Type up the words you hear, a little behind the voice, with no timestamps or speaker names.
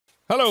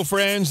Hello,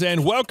 friends,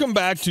 and welcome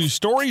back to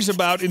Stories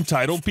About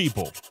Entitled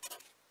People.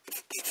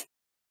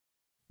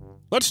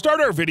 Let's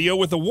start our video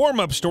with a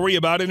warm-up story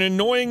about an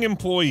annoying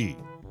employee.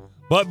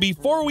 But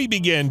before we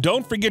begin,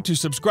 don't forget to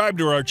subscribe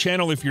to our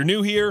channel if you're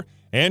new here,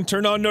 and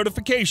turn on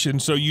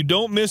notifications so you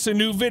don't miss a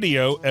new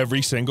video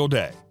every single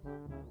day.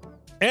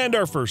 And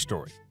our first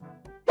story.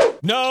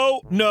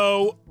 No,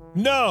 no,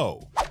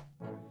 no!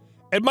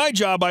 At my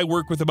job, I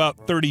work with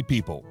about 30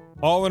 people,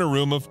 all in a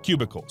room of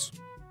cubicles.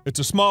 It's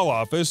a small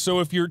office, so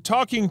if you're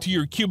talking to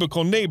your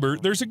cubicle neighbor,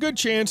 there's a good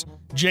chance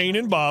Jane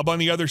and Bob on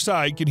the other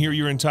side can hear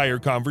your entire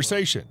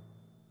conversation.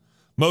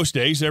 Most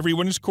days,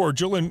 everyone is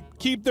cordial and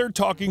keep their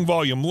talking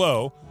volume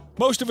low.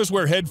 Most of us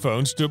wear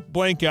headphones to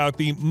blank out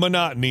the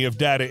monotony of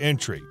data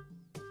entry.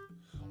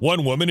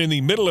 One woman in the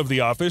middle of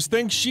the office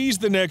thinks she's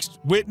the next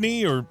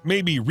Whitney or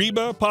maybe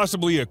Reba,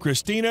 possibly a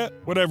Christina,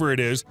 whatever it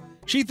is.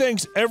 She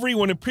thinks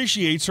everyone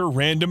appreciates her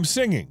random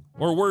singing,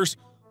 or worse,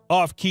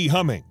 off-key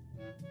humming.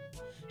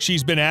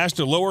 She's been asked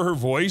to lower her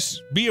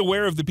voice, be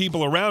aware of the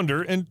people around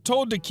her, and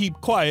told to keep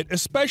quiet,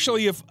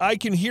 especially if I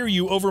can hear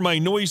you over my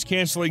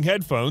noise-canceling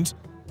headphones.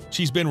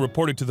 She's been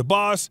reported to the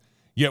boss,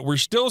 yet we're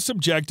still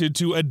subjected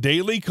to a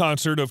daily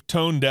concert of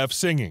tone-deaf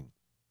singing.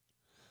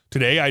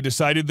 Today, I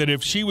decided that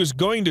if she was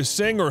going to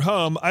sing or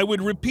hum, I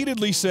would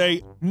repeatedly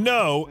say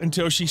no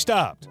until she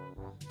stopped.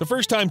 The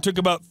first time took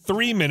about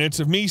 3 minutes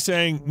of me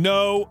saying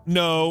no,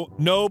 no,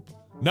 nope,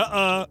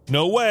 nuh-uh,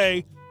 no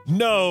way,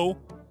 no.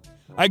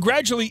 I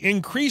gradually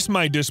increased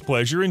my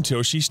displeasure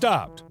until she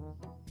stopped.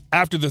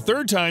 After the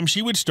third time,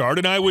 she would start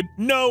and I would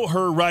no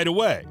her right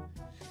away.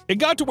 It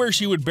got to where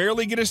she would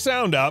barely get a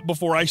sound out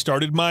before I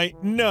started my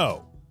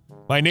no.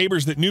 My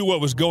neighbors that knew what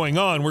was going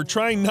on were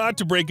trying not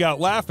to break out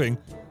laughing.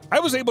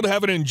 I was able to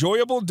have an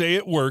enjoyable day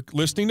at work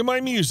listening to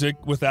my music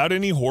without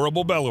any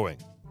horrible bellowing.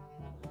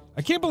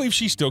 I can't believe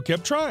she still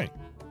kept trying.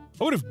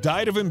 I would have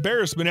died of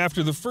embarrassment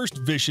after the first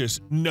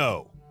vicious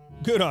no.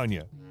 Good on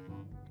you.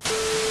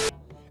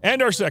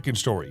 And our second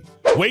story.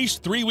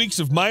 Waste 3 weeks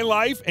of my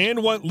life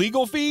and want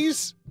legal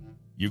fees?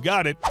 You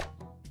got it.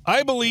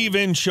 I believe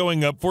in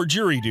showing up for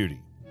jury duty.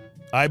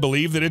 I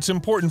believe that it's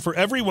important for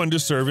everyone to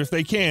serve if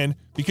they can,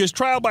 because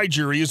trial by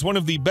jury is one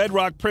of the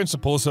bedrock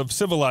principles of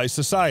civilized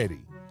society.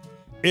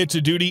 It's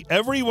a duty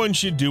everyone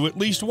should do at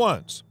least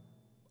once.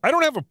 I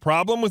don't have a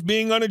problem with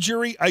being on a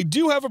jury. I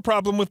do have a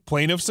problem with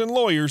plaintiffs and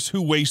lawyers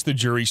who waste the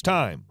jury's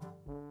time.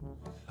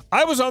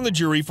 I was on the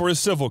jury for a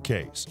civil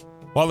case.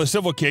 While a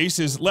civil case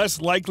is less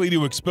likely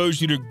to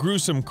expose you to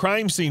gruesome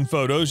crime scene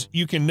photos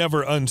you can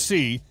never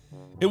unsee,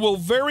 it will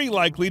very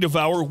likely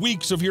devour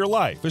weeks of your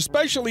life,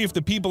 especially if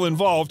the people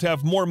involved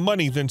have more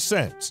money than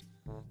sense.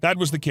 That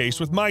was the case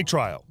with my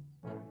trial.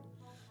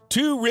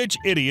 Two rich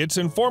idiots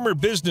and former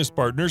business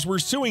partners were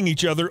suing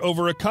each other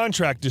over a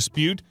contract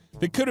dispute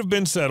that could have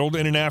been settled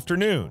in an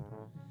afternoon.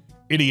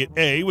 Idiot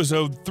A was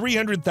owed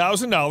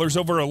 $300,000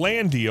 over a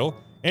land deal,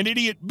 and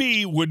Idiot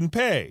B wouldn't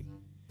pay.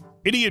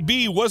 Idiot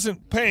B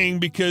wasn't paying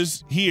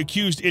because he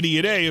accused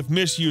Idiot A of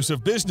misuse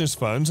of business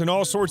funds and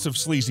all sorts of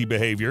sleazy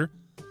behavior.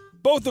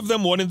 Both of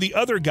them wanted the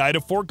other guy to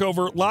fork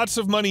over lots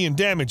of money in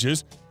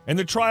damages, and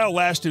the trial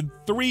lasted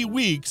 3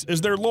 weeks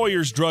as their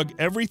lawyers drug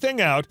everything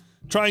out,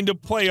 trying to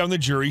play on the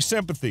jury's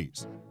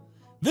sympathies.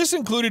 This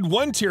included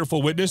one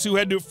tearful witness who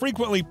had to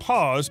frequently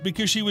pause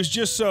because she was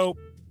just so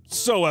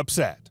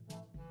upset.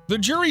 The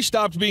jury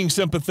stopped being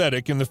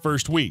sympathetic in the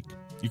first week.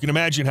 You can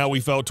imagine how we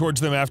felt towards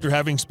them after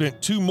having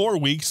spent 2 more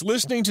weeks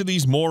listening to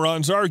these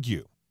morons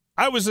argue.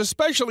 I was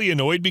especially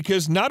annoyed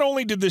because not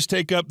only did this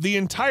take up the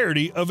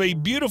entirety of a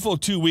beautiful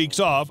 2 weeks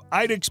off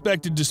I'd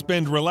expected to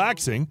spend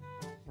relaxing,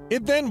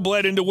 it then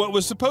bled into what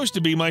was supposed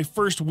to be my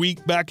first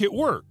week back at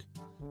work.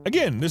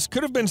 Again, this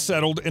could have been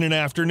settled in an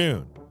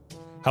afternoon.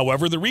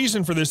 However, the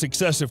reason for this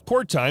excessive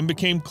court time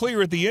became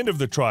clear at the end of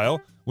the trial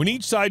when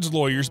each side's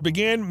lawyers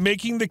began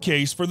making the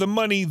case for the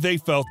money they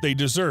felt they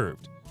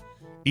deserved.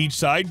 Each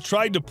side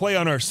tried to play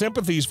on our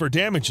sympathies for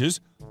damages,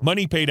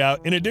 money paid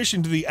out in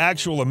addition to the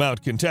actual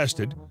amount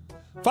contested.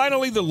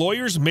 Finally, the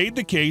lawyers made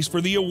the case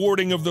for the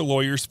awarding of the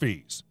lawyers'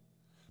 fees.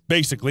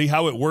 Basically,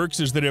 how it works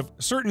is that if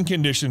certain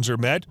conditions are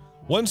met,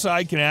 one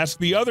side can ask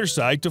the other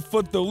side to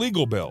foot the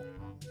legal bill.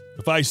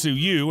 If I sue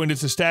you and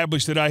it's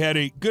established that I had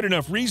a good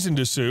enough reason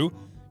to sue,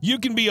 you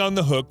can be on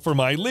the hook for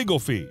my legal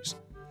fees.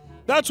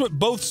 That's what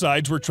both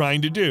sides were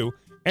trying to do,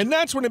 and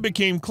that's when it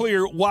became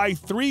clear why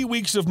 3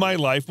 weeks of my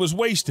life was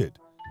wasted.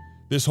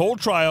 This whole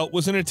trial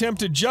was an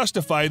attempt to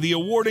justify the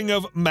awarding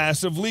of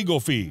massive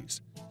legal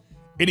fees.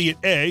 Idiot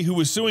A, who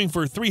was suing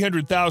for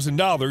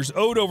 $300,000,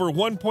 owed over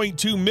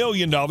 $1.2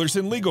 million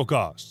in legal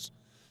costs.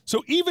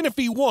 So even if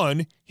he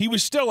won, he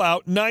was still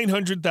out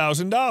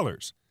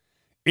 $900,000.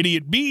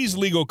 Idiot B's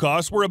legal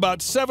costs were about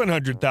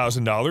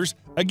 $700,000,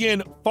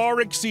 again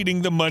far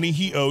exceeding the money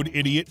he owed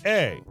Idiot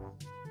A.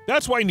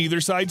 That's why neither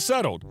side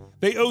settled.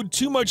 They owed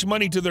too much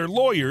money to their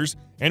lawyers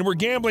and were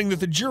gambling that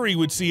the jury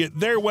would see it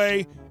their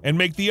way and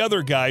make the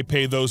other guy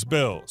pay those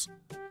bills.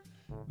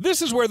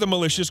 This is where the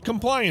malicious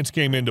compliance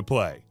came into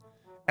play.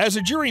 As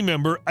a jury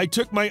member, I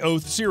took my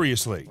oath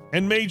seriously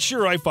and made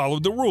sure I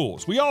followed the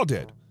rules. We all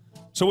did.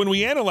 So when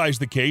we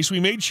analyzed the case, we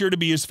made sure to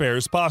be as fair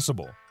as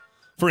possible.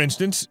 For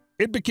instance,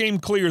 it became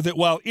clear that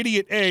while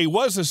Idiot A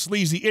was a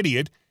sleazy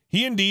idiot,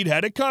 he indeed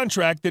had a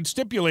contract that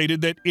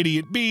stipulated that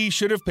Idiot B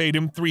should have paid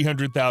him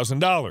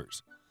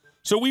 $300,000.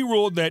 So we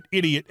ruled that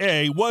Idiot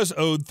A was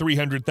owed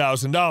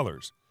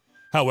 $300,000.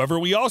 However,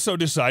 we also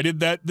decided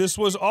that this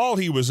was all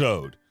he was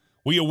owed.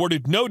 We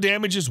awarded no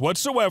damages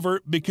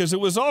whatsoever because it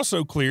was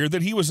also clear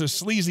that he was a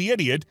sleazy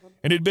idiot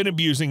and had been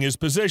abusing his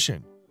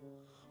position.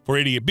 For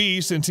Idiot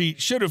B, since he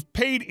should have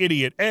paid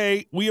Idiot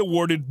A, we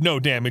awarded no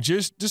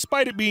damages,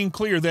 despite it being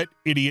clear that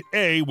Idiot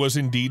A was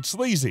indeed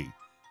sleazy.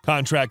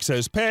 Contract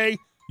says pay,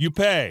 you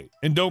pay,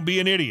 and don't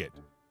be an idiot.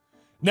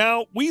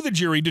 Now, we the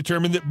jury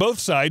determined that both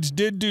sides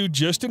did do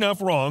just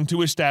enough wrong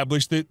to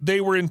establish that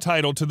they were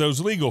entitled to those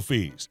legal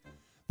fees.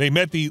 They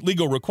met the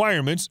legal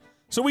requirements,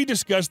 so we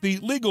discussed the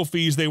legal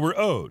fees they were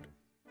owed.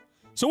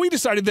 So we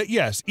decided that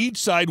yes, each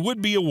side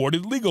would be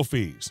awarded legal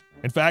fees.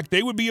 In fact,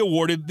 they would be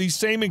awarded the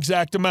same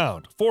exact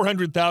amount,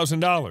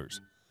 $400,000.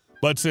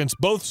 But since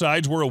both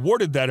sides were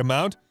awarded that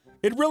amount,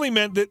 it really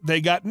meant that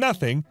they got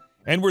nothing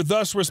and were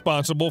thus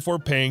responsible for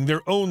paying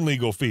their own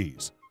legal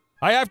fees.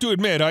 I have to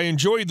admit, I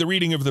enjoyed the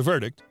reading of the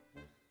verdict.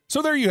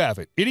 So there you have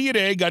it. Idiot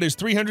A got his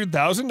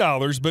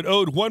 $300,000 but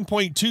owed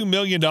 $1.2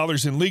 million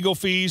in legal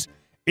fees.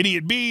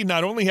 Idiot B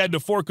not only had to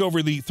fork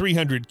over the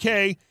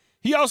 $300K,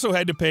 he also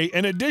had to pay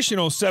an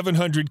additional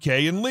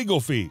 $700K in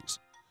legal fees.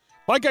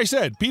 Like I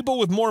said, people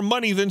with more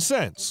money than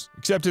sense,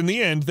 except in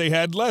the end, they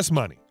had less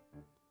money.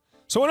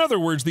 So in other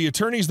words, the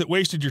attorneys that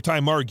wasted your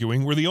time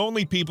arguing were the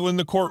only people in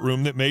the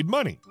courtroom that made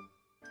money.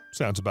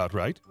 Sounds about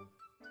right.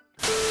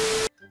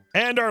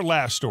 And our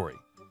last story.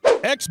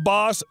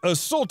 Ex-boss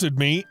assaulted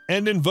me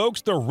and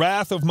invokes the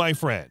wrath of my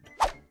friend.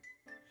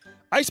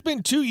 I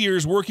spent 2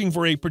 years working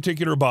for a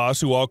particular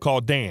boss who I'll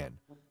call Dan.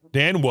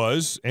 Dan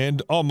was,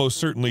 and almost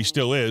certainly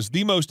still is,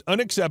 the most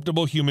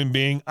unacceptable human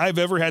being I've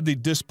ever had the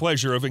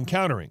displeasure of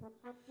encountering.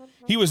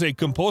 He was a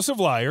compulsive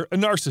liar, a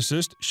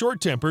narcissist,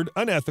 short-tempered,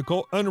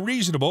 unethical,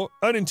 unreasonable,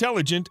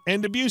 unintelligent,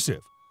 and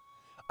abusive.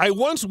 I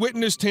once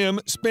witnessed him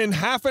spend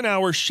half an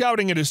hour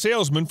shouting at a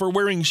salesman for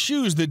wearing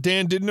shoes that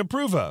Dan didn't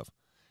approve of.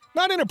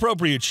 Not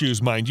inappropriate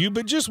shoes, mind you,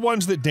 but just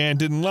ones that Dan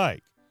didn't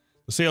like.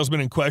 The salesman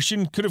in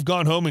question could have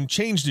gone home and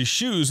changed his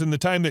shoes in the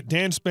time that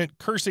Dan spent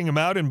cursing him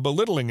out and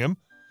belittling him.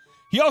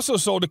 He also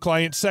sold a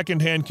client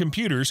second-hand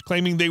computers,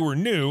 claiming they were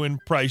new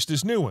and priced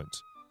as new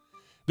ones.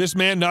 This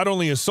man not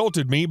only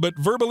assaulted me, but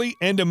verbally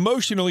and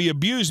emotionally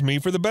abused me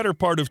for the better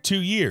part of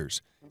 2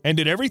 years, and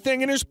did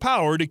everything in his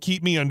power to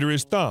keep me under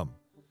his thumb.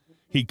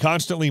 He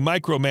constantly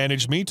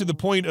micromanaged me to the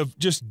point of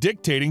just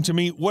dictating to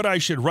me what I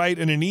should write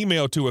in an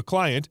email to a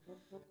client.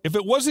 If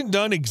it wasn't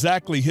done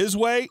exactly his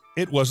way,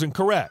 it wasn't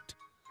correct.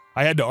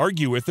 I had to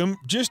argue with him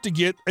just to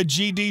get a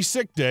GD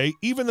sick day,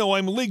 even though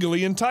I'm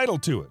legally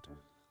entitled to it.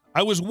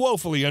 I was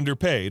woefully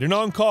underpaid and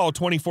on call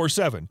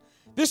 24/7.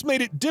 This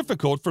made it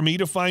difficult for me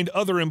to find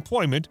other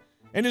employment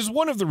and is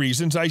one of the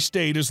reasons I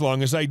stayed as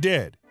long as I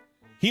did.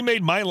 He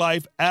made my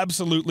life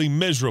absolutely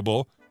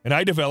miserable, and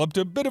I developed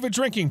a bit of a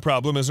drinking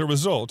problem as a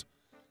result.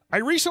 I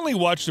recently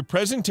watched a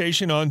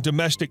presentation on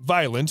domestic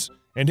violence,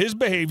 and his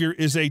behavior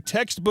is a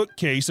textbook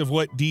case of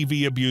what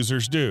DV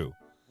abusers do.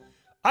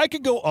 I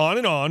could go on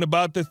and on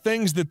about the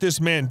things that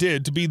this man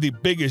did to be the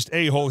biggest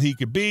a-hole he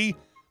could be,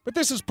 but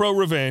this is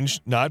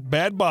pro-revenge, not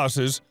bad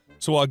bosses,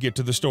 so I'll get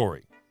to the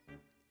story.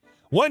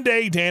 One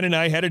day, Dan and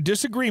I had a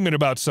disagreement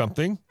about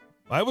something.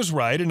 I was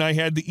right, and I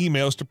had the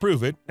emails to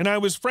prove it, and I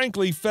was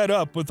frankly fed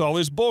up with all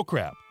his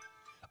bullcrap.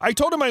 I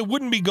told him I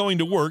wouldn't be going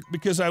to work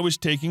because I was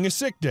taking a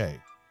sick day.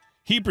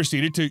 He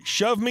proceeded to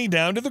shove me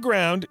down to the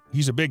ground.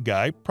 He's a big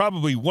guy,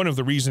 probably one of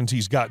the reasons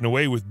he's gotten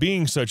away with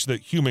being such the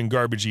human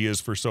garbage he is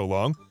for so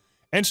long,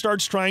 and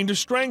starts trying to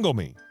strangle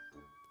me.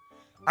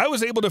 I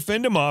was able to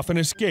fend him off and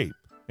escape,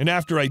 and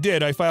after I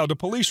did, I filed a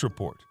police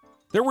report.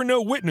 There were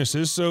no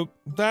witnesses, so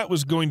that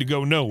was going to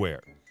go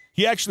nowhere.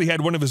 He actually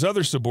had one of his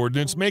other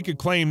subordinates make a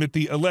claim that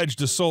the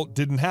alleged assault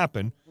didn't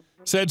happen.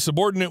 Said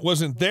subordinate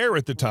wasn't there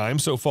at the time,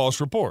 so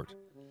false report.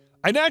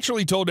 I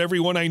naturally told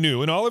everyone I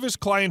knew and all of his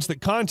clients that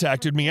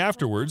contacted me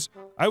afterwards,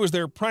 I was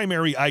their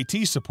primary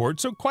IT support,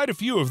 so quite a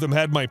few of them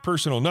had my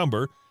personal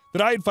number,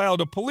 that I had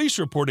filed a police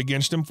report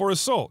against him for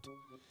assault.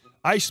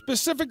 I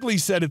specifically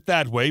said it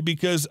that way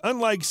because,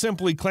 unlike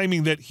simply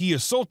claiming that he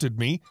assaulted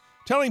me,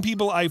 telling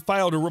people I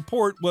filed a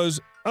report was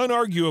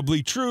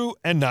unarguably true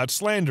and not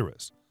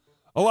slanderous.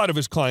 A lot of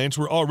his clients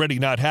were already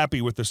not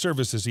happy with the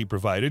services he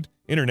provided,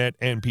 internet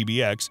and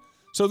PBX,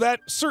 so that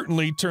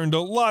certainly turned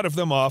a lot of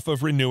them off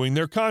of renewing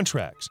their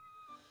contracts.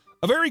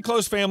 A very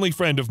close family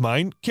friend of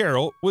mine,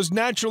 Carol, was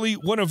naturally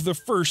one of the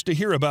first to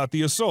hear about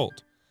the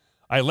assault.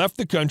 I left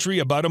the country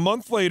about a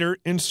month later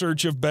in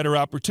search of better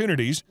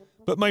opportunities,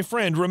 but my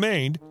friend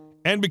remained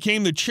and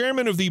became the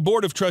chairman of the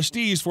board of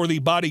trustees for the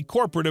body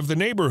corporate of the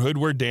neighborhood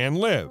where Dan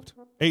lived.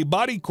 A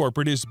body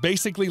corporate is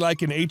basically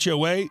like an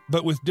HOA,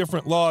 but with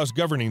different laws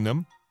governing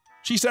them.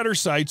 She set her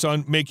sights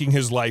on making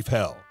his life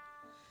hell.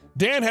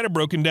 Dan had a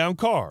broken-down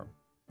car.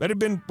 That had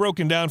been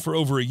broken down for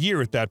over a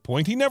year at that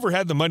point. He never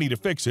had the money to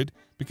fix it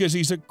because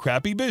he's a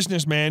crappy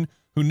businessman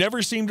who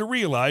never seemed to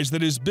realize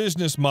that his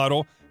business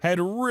model had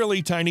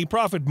really tiny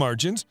profit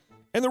margins,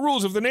 and the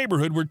rules of the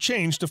neighborhood were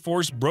changed to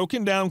force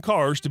broken-down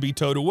cars to be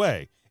towed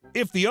away.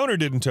 If the owner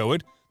didn't tow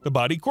it, the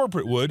body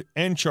corporate would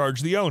and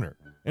charge the owner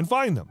and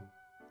fine them.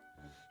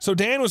 So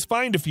Dan was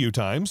fined a few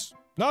times,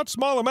 not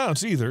small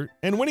amounts either,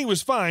 and when he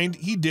was fined,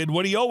 he did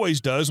what he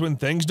always does when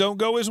things don't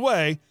go his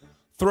way: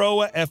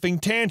 throw a effing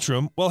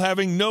tantrum while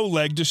having no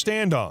leg to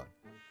stand on.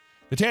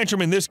 The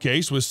tantrum in this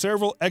case was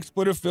several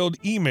expletive-filled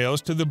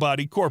emails to the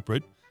body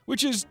corporate,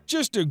 which is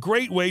just a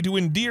great way to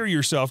endear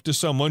yourself to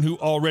someone who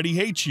already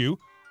hates you,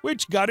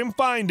 which got him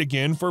fined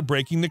again for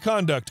breaking the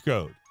conduct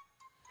code.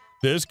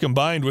 This,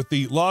 combined with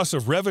the loss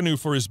of revenue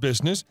for his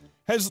business,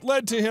 has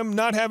led to him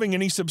not having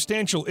any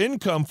substantial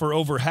income for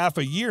over half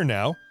a year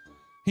now.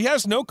 He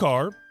has no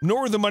car,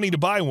 nor the money to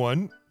buy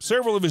one.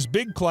 Several of his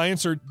big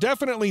clients are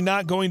definitely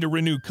not going to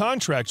renew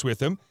contracts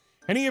with him,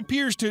 and he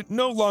appears to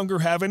no longer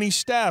have any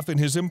staff in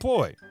his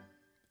employ.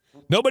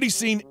 Nobody's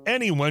seen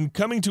anyone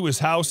coming to his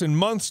house in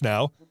months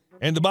now,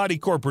 and the body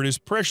corporate is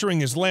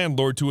pressuring his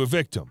landlord to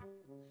evict him.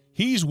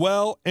 He's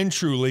well and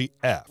truly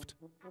effed.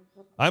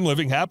 I'm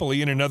living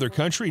happily in another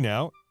country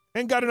now,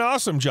 and got an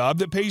awesome job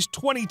that pays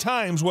 20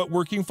 times what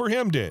working for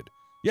him did.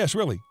 Yes,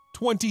 really,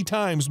 20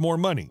 times more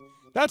money.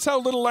 That's how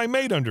little I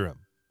made under him.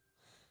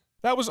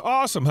 That was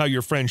awesome how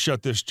your friend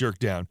shut this jerk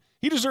down.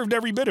 He deserved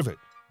every bit of it.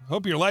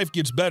 Hope your life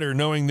gets better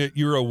knowing that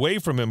you're away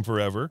from him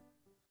forever.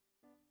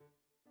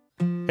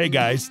 Hey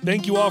guys,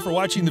 thank you all for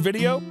watching the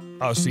video.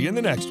 I'll see you in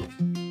the next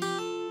one.